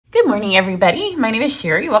Good morning, everybody. My name is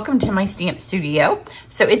Cheri. Welcome to my stamp studio.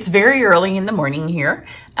 So it's very early in the morning here.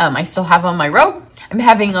 I still have on my robe. I'm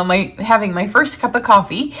having my first cup of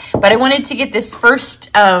coffee, but I wanted to get this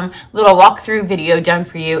first little walkthrough video done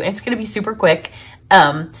for you. It's going to be super quick.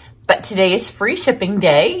 But today is free shipping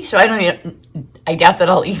day, so I doubt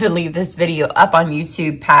that I'll even leave this video up on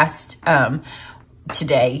YouTube past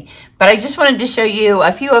today. But I just wanted to show you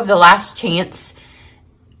a few of the last chance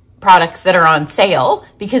products that are on sale,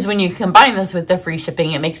 because when you combine this with the free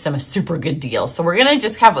shipping, it makes them a super good deal. So we're going to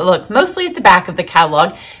just have a look mostly at the back of the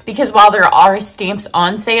catalog, because while there are stamps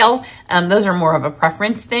on sale, those are more of a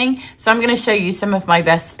preference thing. So I'm going to show you some of my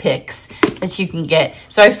best picks that you can get.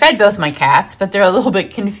 So I fed both my cats, but they're a little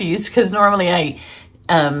bit confused because normally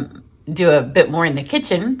I do a bit more in the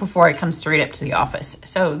kitchen before I come straight up to the office.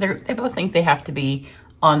 So they both think they have to be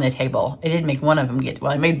on the table. I did make one of them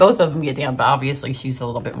I made both of them get down, but obviously she's a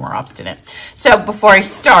little bit more obstinate. So before I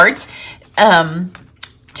start,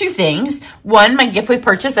 two things. One, my gift with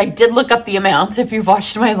purchase. I did look up the amounts. If you've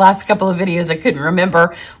watched my last couple of videos, I couldn't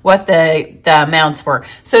remember what the amounts were.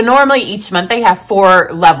 So normally each month they have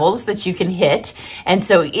 4 levels that you can hit. And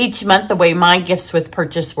so each month, the way my gifts with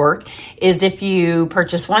purchase work is if you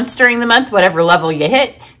purchase once during the month, whatever level you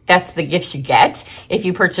hit, that's the gifts you get. If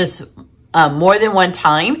you purchase more than one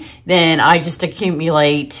time, then I just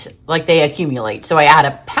accumulate, like they accumulate. So I add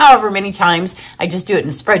up however many times, I just do it in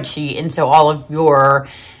a spreadsheet. And so all of your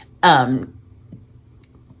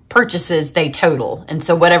purchases, they total. And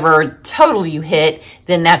so whatever total you hit,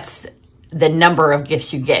 then that's the number of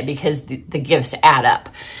gifts you get, because the gifts add up.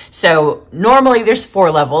 So normally there's 4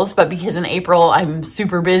 levels, but because in April I'm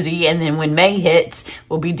super busy, and then when May hits,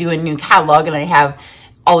 we'll be doing new catalog, and I have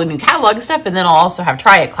all the new catalog stuff, and then I'll also have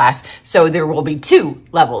try it class. So there will be 2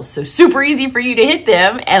 levels. So super easy for you to hit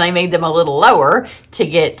them, and I made them a little lower to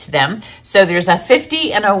get to them. So there's a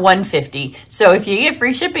 $50 and a $150. So if you get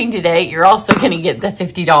free shipping today, you're also going to get the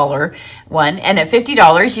 $50 one. And at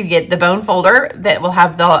 $50, you get the bone folder that will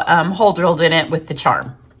have the hole drilled in it with the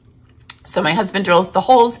charm. So my husband drills the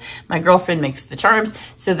holes, my girlfriend makes the charms.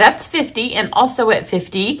 So that's $50. And also at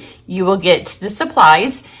 $50, you will get the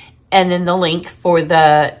supplies, and then the link for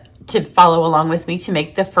to follow along with me to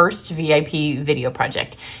make the first VIP video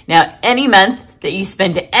project. Now, any month that you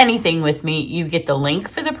spend anything with me, you get the link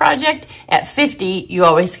for the project. At $50, you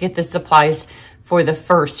always get the supplies for the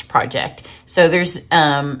first project. So there's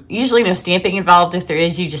usually no stamping involved. If there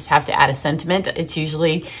is, you just have to add a sentiment. It's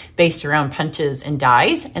usually based around punches and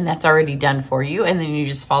dies, and that's already done for you. And then you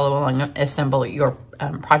just follow along, assemble your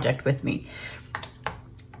project with me.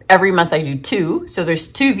 Every month I do 2. So there's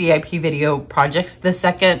 2 VIP video projects. The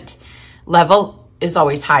second level is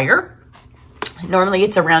always higher. Normally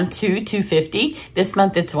it's around $250. This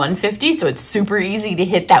month it's $150. So it's super easy to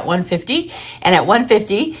hit that $150. And at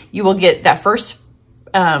 $150, you will get that first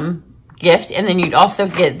gift. And then you'd also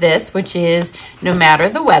get this, which is No Matter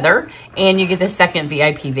the Weather. And you get the second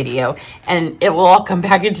VIP video. And it will all come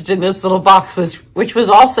packaged in this little box, which was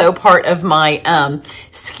also part of my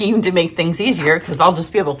scheme to make things easier, because I'll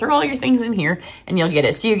just be able to throw all your things in here and you'll get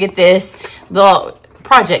it. So you get this little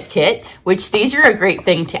project kit, which these are a great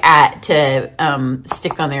thing to add to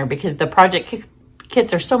stick on there, because the project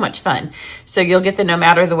kits are so much fun. So you'll get the No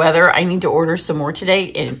Matter the Weather. I need to order some more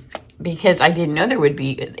today, because I didn't know there would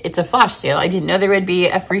be, it's a flash sale. I didn't know there would be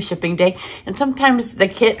a free shipping day. And sometimes the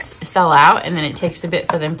kits sell out, and then it takes a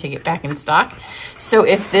bit for them to get back in stock. So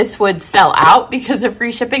if this would sell out because of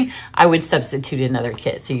free shipping, I would substitute another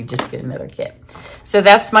kit. So you just get another kit. So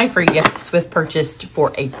that's my free gifts with purchased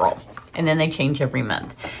for April. And then they change every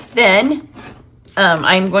month. Then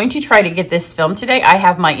I'm going to try to get this filmed today. I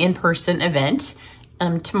have my in-person event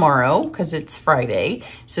tomorrow, because it's Friday.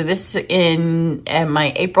 So this in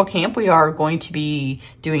my April camp, we are going to be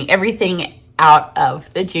doing everything out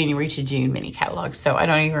of the January to June mini catalog. So I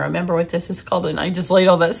don't even remember what this is called, and I just laid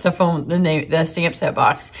all that stuff on the stamp set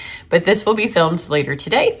box. But this will be filmed later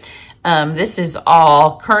today. This is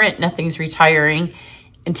all current. Nothing's retiring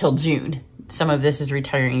until June. Some of this is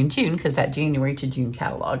retiring in June, because that January to June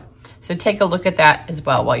catalog. So take a look at that as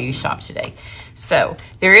well while you shop today. So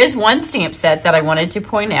there is one stamp set that I wanted to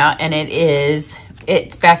point out, and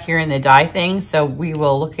it's back here in the die thing. So we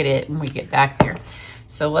will look at it when we get back there.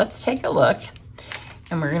 So let's take a look,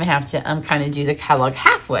 and we're gonna have to kind of do the catalog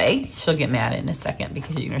halfway. She'll get mad in a second,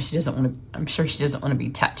 because she doesn't want to, I'm sure she doesn't want to be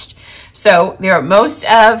touched. So there are most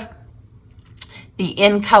of the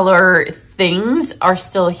in color things are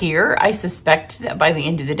still here. I suspect that by the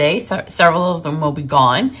end of the day, several of them will be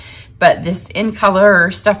gone. But this in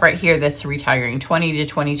color stuff right here that's retiring, 20 to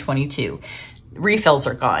 2022. Refills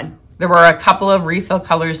are gone. There were a couple of refill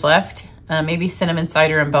colors left. maybe Cinnamon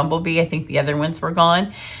Cider and Bumblebee. I think the other ones were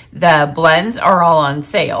gone. The blends are all on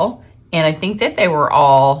sale, and I think that they were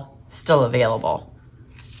all still available.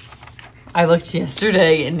 I looked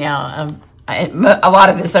yesterday, and now a lot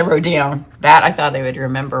of this I wrote down. That I thought I would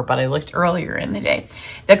remember, but I looked earlier in the day.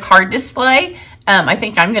 The card display, I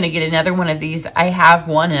think I'm going to get another one of these. I have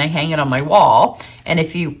one, and I hang it on my wall. And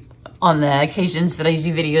if you, on the occasions that I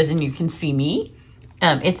do videos and you can see me,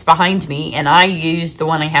 it's behind me, and I use the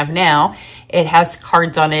one I have now. It has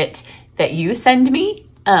cards on it that you send me,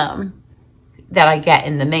 that I get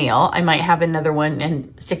in the mail. I might have another one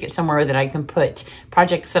and stick it somewhere that I can put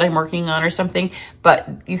projects that I'm working on or something, but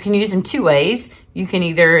you can use them two ways. You can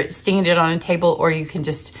either stand it on a table, or you can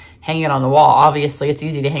just hang it on the wall. Obviously, it's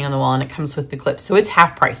easy to hang on the wall, and it comes with the clips. So it's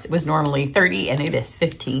half price. It was normally $30, and it is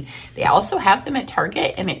 $15. They also have them at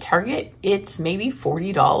Target, and at Target, it's maybe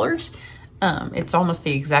 $40. It's almost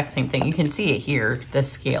the exact same thing. You can see it here, the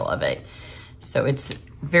scale of it. So it's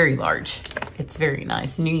very large. It's very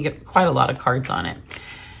nice, and you can get quite a lot of cards on it.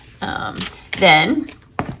 Then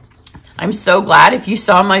I'm so glad, if you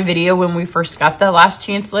saw my video when we first got the last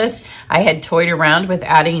chance list, I had toyed around with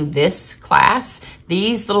adding this class.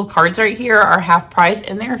 These little cards right here are half price,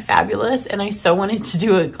 and they're fabulous, and I so wanted to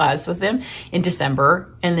do a class with them in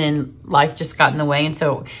December, and then life just got in the way. And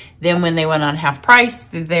so then when they went on half price,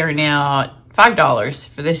 they're now $5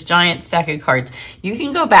 for this giant stack of cards. You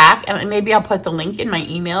can go back, and maybe I'll put the link in my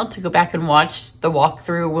email to go back and watch the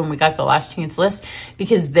walkthrough when we got the last chance list,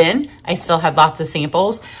 because then I still had lots of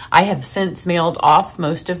samples. I have since mailed off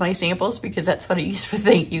most of my samples because that's what I use for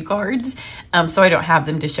thank you cards. So I don't have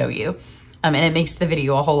them to show you. And it makes the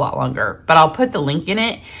video a whole lot longer, but I'll put the link in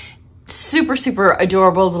it. Super, super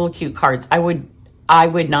adorable little cute cards. I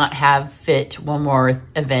would not have fit one more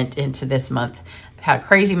event into this month. Had a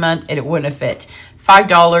crazy month, and it wouldn't have fit.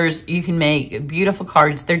 $5, you can make beautiful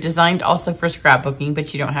cards. They're designed also for scrapbooking,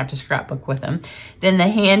 but you don't have to scrapbook with them. Then the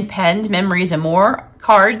hand-penned Memories and More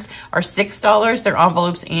cards are $6. They're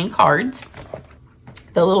envelopes and cards.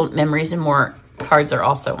 The little Memories and More cards are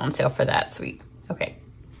also on sale for that. Sweet. Okay.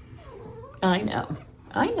 I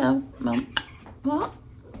know, Mom. Well,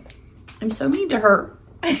 I'm so mean to her.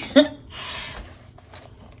 She's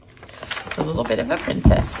a little bit of a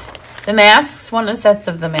princess. The masks, one of the sets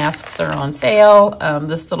of the masks are on sale.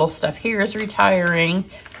 This little stuff here is retiring.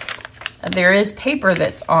 There is paper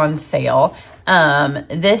that's on sale.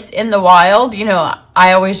 This in the wild, you know,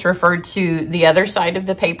 I always refer to the other side of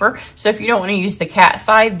the paper. So if you don't want to use the cat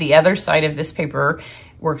side, the other side of this paper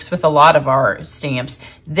works with a lot of our stamps.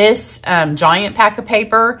 This giant pack of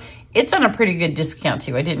paper, it's on a pretty good discount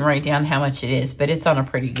too. I didn't write down how much it is, but it's on a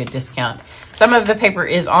pretty good discount. Some of the paper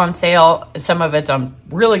is on sale, some of it's on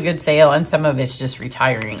really good sale, and some of it's just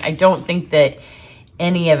retiring. I don't think that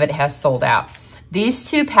any of it has sold out. These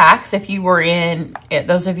two packs, if you were in,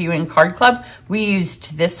 those of you in Card Club, we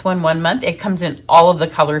used this one month. It comes in all of the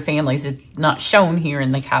color families. It's not shown here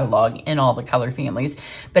in the catalog in all the color families,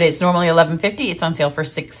 but it's normally $11.50. It's on sale for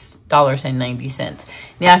 $6.90.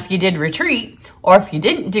 Now, if you did Retreat, or if you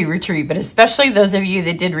didn't do Retreat, but especially those of you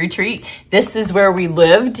that did Retreat, this is where we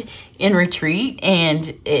lived in Retreat,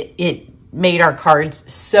 and it made our cards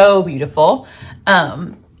so beautiful.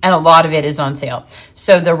 And a lot of it is on sale.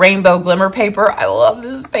 So the Rainbow Glimmer paper, I love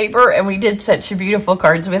this paper, and we did such beautiful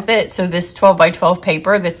cards with it. So this 12 by 12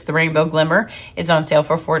 paper, that's the Rainbow Glimmer, is on sale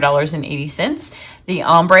for $4.80. The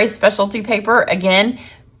Ombre specialty paper, again,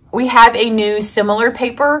 we have a new similar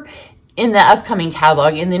paper in the upcoming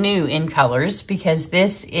catalog in the new in colors, because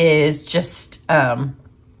this is just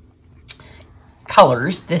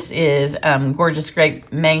colors. This is Gorgeous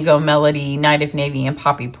Grape, Mango Melody, Night of Navy, and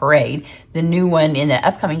Poppy Parade. The new one in the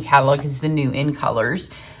upcoming catalog is the new in colors.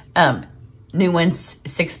 New one's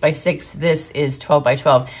 6 by 6. This is 12 by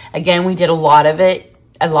 12. Again, we did a lot of it,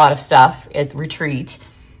 a lot of stuff at Retreat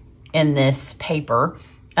in this paper.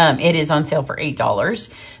 It is on sale for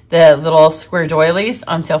 $8. The little square doilies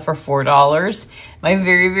on sale for $4. My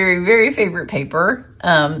very, very, very favorite paper,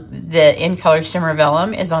 the In Color Shimmer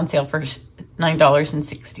Vellum, is on sale for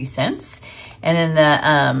 $9.60. And then the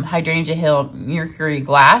Hydrangea Hill Mercury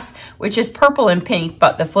Glass, which is purple and pink,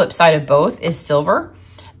 but the flip side of both is silver.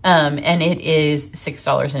 And it is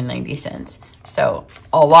 $6.90. So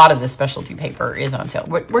a lot of the specialty paper is on sale.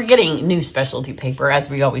 We're getting new specialty paper, as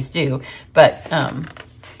we always do, but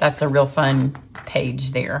that's a real fun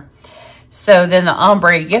page there. So then the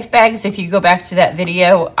ombre gift bags, if you go back to that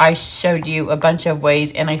video, I showed you a bunch of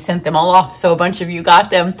ways, and I sent them all off, so a bunch of you got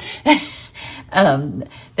them.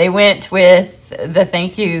 They went with the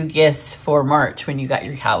thank you gifts for March when you got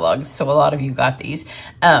your catalogs, so a lot of you got these.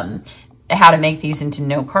 how to make these into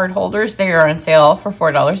note card holders. They are on sale for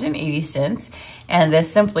 $4.80. And the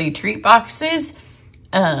Simply Treat boxes,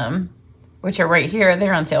 which are right here,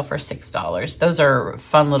 they're on sale for $6. Those are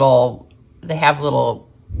fun little, they have little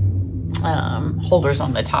holders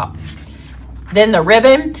on the top. Then the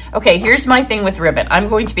ribbon. Okay, here's my thing with ribbon. I'm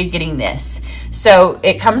going to be getting this. So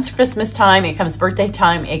it comes Christmas time, it comes birthday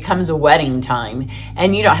time, it comes wedding time,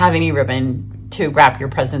 and you don't have any ribbon to wrap your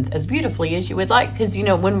presents as beautifully as you would like, because you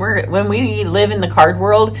know, when we live in the card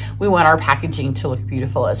world, we want our packaging to look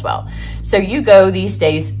beautiful as well. So you go these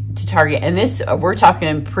days to Target, and this, we're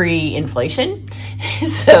talking pre-inflation.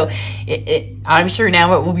 So I'm sure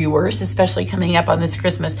now it will be worse, especially coming up on this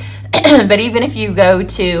Christmas. But even if you go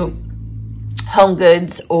to Home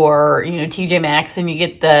Goods or, you know, TJ Maxx, and you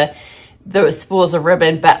get those spools of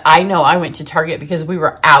ribbon, but I know I went to Target because we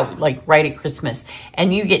were out like right at Christmas,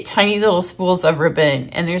 and you get tiny little spools of ribbon,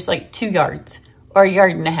 and there's like 2 yards or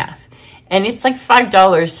 1.5 yards, and it's like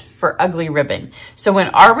 $5 for ugly ribbon. So when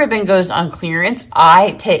our ribbon goes on clearance,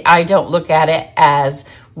 I don't look at it as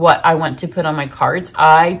what I want to put on my cards.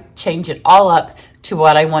 I change it all up to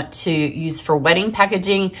what I want to use for wedding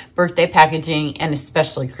packaging, birthday packaging, and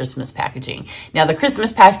especially Christmas packaging. Now, the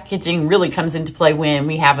Christmas packaging really comes into play when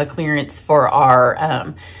we have a clearance for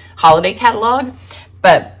our holiday catalog.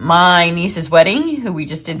 But my niece's wedding, who we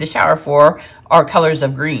just did the shower for, are colors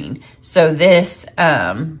of green. So this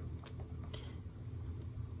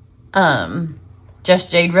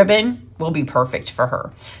Just Jade ribbon will be perfect for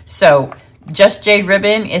her. So Just Jade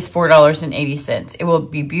ribbon is $4.80. It will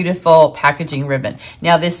be beautiful packaging ribbon.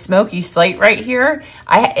 Now this smoky slate right here,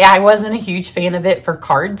 I wasn't a huge fan of it for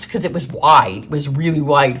cards because it was wide. It was really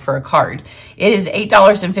wide for a card. It is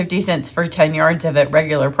 $8.50 for 10 yards of it,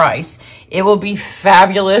 regular price. It will be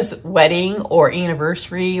fabulous wedding or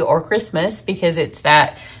anniversary or Christmas because it's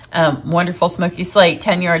that wonderful smoky slate,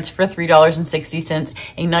 10 yards for $3.60,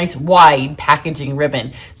 a nice wide packaging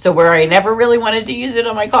ribbon. So where I never really wanted to use it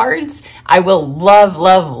on my cards, I will love,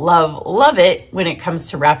 love, love, love it when it comes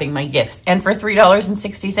to wrapping my gifts. And for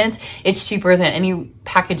 $3.60, it's cheaper than any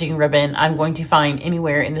packaging ribbon I'm going to find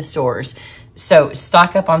anywhere in the stores. So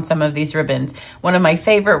stock up on some of these ribbons. One of my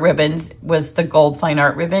favorite ribbons was the gold fine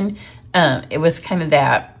art ribbon. It was kind of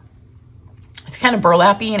that, it's kind of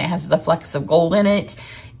burlappy, and it has the flecks of gold in it.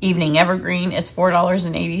 Evening Evergreen is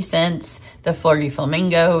 $4.80. The Flirty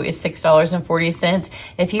Flamingo is $6.40.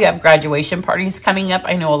 If you have graduation parties coming up,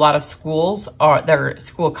 I know a lot of schools their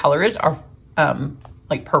school colors are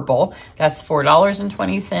like purple. That's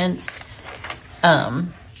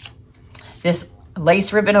 $4.20. This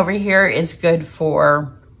lace ribbon over here is good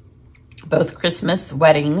for both Christmas,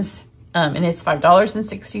 weddings, and it's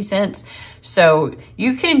 $5.60. So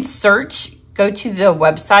you can search, go to the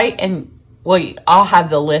website, and well, I'll have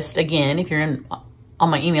the list again. If you're on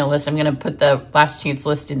my email list, I'm going to put the last chance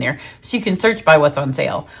list in there. So you can search by what's on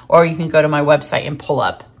sale, or you can go to my website and pull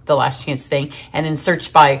up the last chance thing and then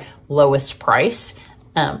search by lowest price.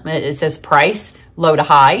 It says price, low to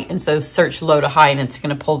high. And so search low to high, and it's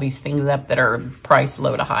going to pull these things up that are priced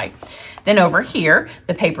low to high. Then over here,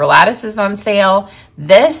 the paper lattice is on sale.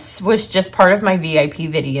 This was just part of my VIP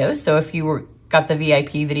video. So if you got the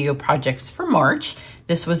VIP video projects for March,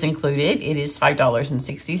 this was included. It is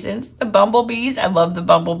 $5.60. The bumblebees, I love the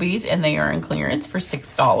bumblebees, and they are on clearance for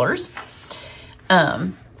 $6.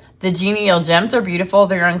 The Genial Gems are beautiful.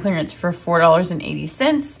 They're on clearance for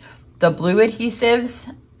 $4.80. The blue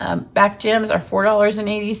adhesives, back gems, are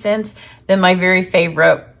 $4.80. Then my very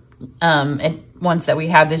favorite ones that we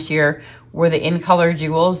had this year were the In Color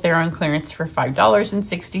Jewels. They're on clearance for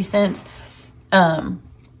 $5.60.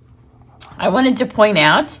 I wanted to point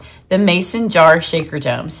out the Mason Jar Shaker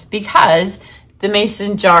Gems, because the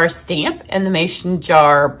Mason Jar Stamp and the Mason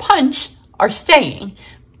Jar Punch are staying,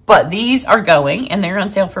 but these are going, and they're on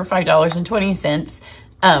sale for $5.20.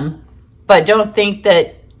 But don't think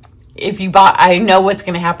that if you buy, I know what's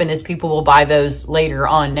going to happen is people will buy those later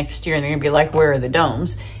on next year, and they're going to be like, where are the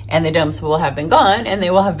domes? And the domes will have been gone, and they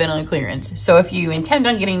will have been on clearance. So if you intend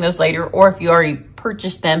on getting those later, or if you already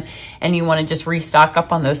purchased them and you want to just restock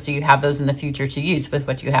up on those so you have those in the future to use with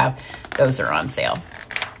what you have, those are on sale.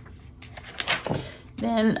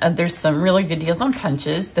 Then there's some really good deals on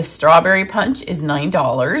punches. The Strawberry Punch is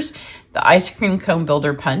 $9. The Ice Cream Cone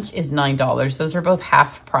Builder Punch is $9. Those are both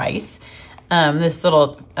half price. This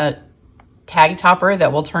little tag topper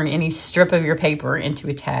that will turn any strip of your paper into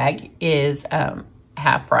a tag is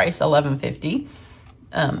half price, $11.50.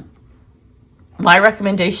 My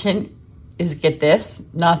recommendation is get this,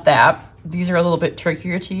 not that. These are a little bit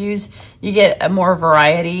trickier to use. You get a more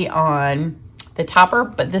variety on the topper,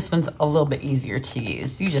 but this one's a little bit easier to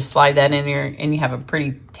use. You just slide that in there and you have a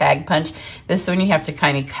pretty tag punch. This one you have to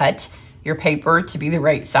kind of cut your paper to be the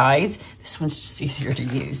right size. This one's just easier to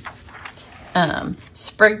use.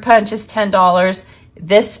 Sprig punch is $10.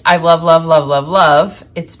 This I love, love, love, love, love.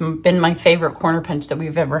 It's been my favorite corner punch that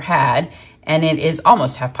we've ever had, and it is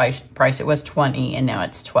almost half price. It was $20 and now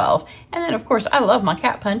it's $12. And then of course I love my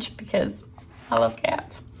cat punch because I love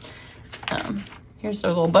cats. Here's our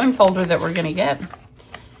little bone folder that we're gonna get.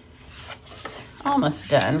 Almost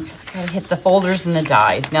done, because I gotta hit the folders and the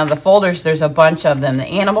dies. Now the folders, there's a bunch of them. The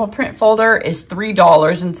animal print folder is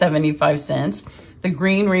 $3.75. The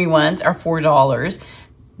greenery ones are $4.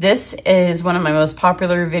 This is one of my most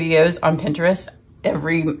popular videos on Pinterest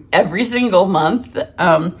every single month.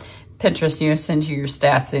 Pinterest, sends you your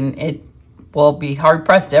stats, and it will be hard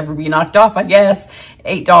pressed to ever be knocked off, I guess.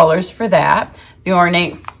 $8 for that. The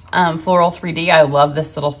ornate floral 3D, I love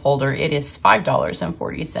this little folder. It is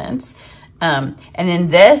 $5.40. And then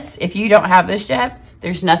this, if you don't have this yet,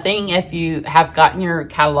 there's nothing, if you have gotten your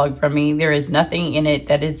catalog from me, there is nothing in it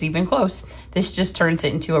that is even close. This just turns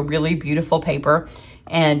it into a really beautiful paper.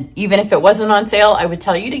 And even if it wasn't on sale, I would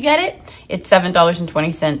tell you to get it. It's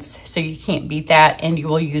 $7.20, so you can't beat that, and you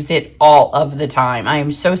will use it all of the time. I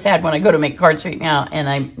am so sad when I go to make cards right now and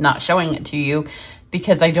I'm not showing it to you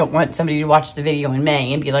because I don't want somebody to watch the video in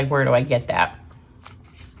May and be like, where do I get that?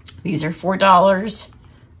 These are $4.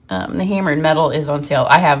 The hammered metal is on sale.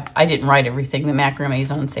 I didn't write everything. The macrame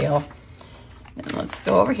is on sale. And let's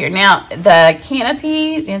go over here. Now, the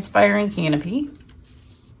canopy, the Inspiring Canopy,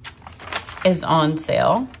 is on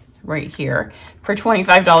sale right here for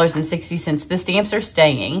 $25.60. The stamps are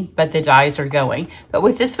staying, but the dies are going. But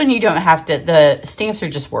with this one, you don't have to, the stamps are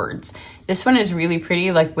just words. This one is really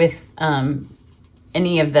pretty, like with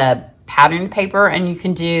any of the patterned paper, and you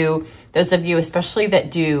can do, those of you especially that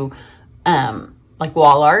do like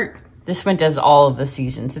wall art, this one does all of the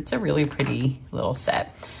seasons. It's a really pretty little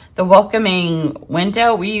set. The welcoming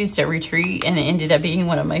window, we used at retreat, and it ended up being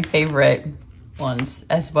one of my favorite ones,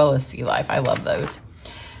 as well as Sea Life. I love those.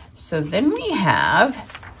 So then we have,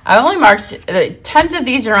 I only marked, tons of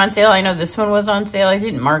these are on sale. I know this one was on sale. I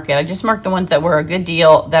didn't mark it. I just marked the ones that were a good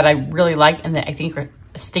deal that I really like and that I think are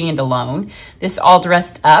standalone. This All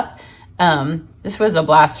Dressed Up. This was a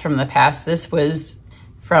blast from the past. This was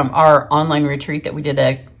from our online retreat that we did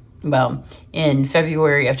in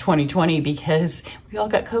February of 2020 because we all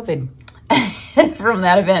got COVID from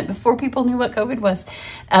that event before people knew what COVID was.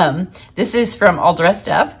 This is from All Dressed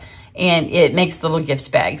Up, and it makes little gift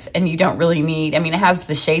bags, and you don't really need, it has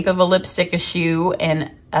the shape of a lipstick, a shoe, and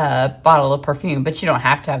a bottle of perfume, but you don't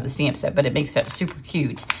have to have the stamp set, but it makes that super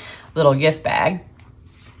cute little gift bag.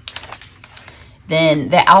 Then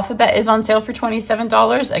the alphabet is on sale for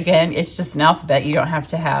 $27. Again, it's just an alphabet. You don't have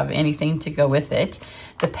to have anything to go with it.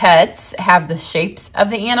 The pets have the shapes of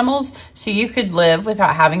the animals, so you could live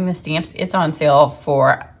without having the stamps. It's on sale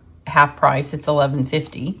for half price. It's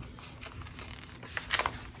 $11.50.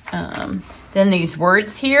 Then these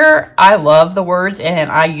words here, I love the words,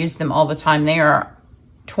 and I use them all the time. They are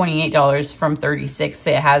 $28 from $36.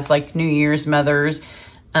 It has like New Year's, Mother's,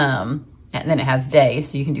 and then it has days,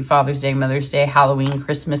 so you can do Father's Day, Mother's Day, Halloween,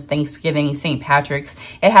 Christmas, Thanksgiving, St. Patrick's.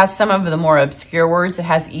 It has some of the more obscure words. It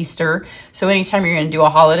has Easter. So anytime you're going to do a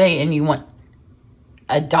holiday and you want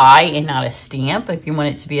a die and not a stamp, if you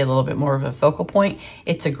want it to be a little bit more of a focal point,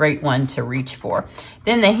 it's a great one to reach for.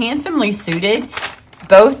 Then the Handsomely Suited,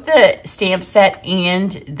 both the stamp set and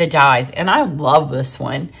the dies, and I love this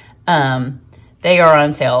one. They are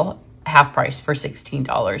on sale half price for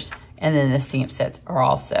 $16. And then the stamp sets are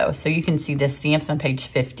also. So you can see the stamps on page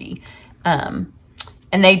 50. And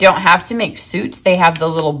they don't have to make suits. They have the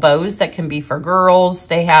little bows that can be for girls.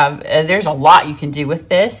 They have, there's a lot you can do with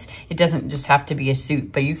this. It doesn't just have to be a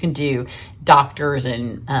suit, but you can do doctors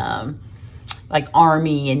and like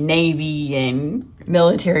Army and Navy and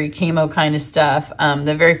military camo kind of stuff.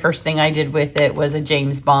 The very first thing I did with it was a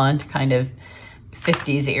James Bond kind of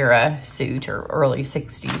 50s era suit or early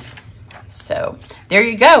 60s. So there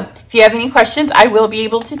you go. If you have any questions, I will be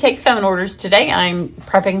able to take phone orders today. I'm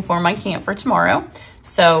prepping for my camp for tomorrow.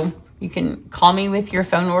 So you can call me with your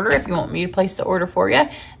phone order if you want me to place the order for you.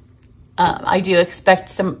 I do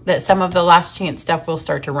expect that some of the last chance stuff will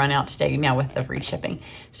start to run out today now with the free shipping.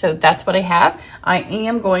 So that's what I have. I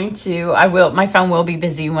am going to, my phone will be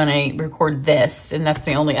busy when I record this, and that's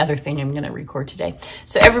the only other thing I'm going to record today.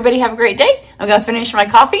 So everybody have a great day. I'm going to finish my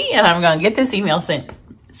coffee and I'm going to get this email sent.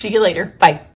 See you later. Bye.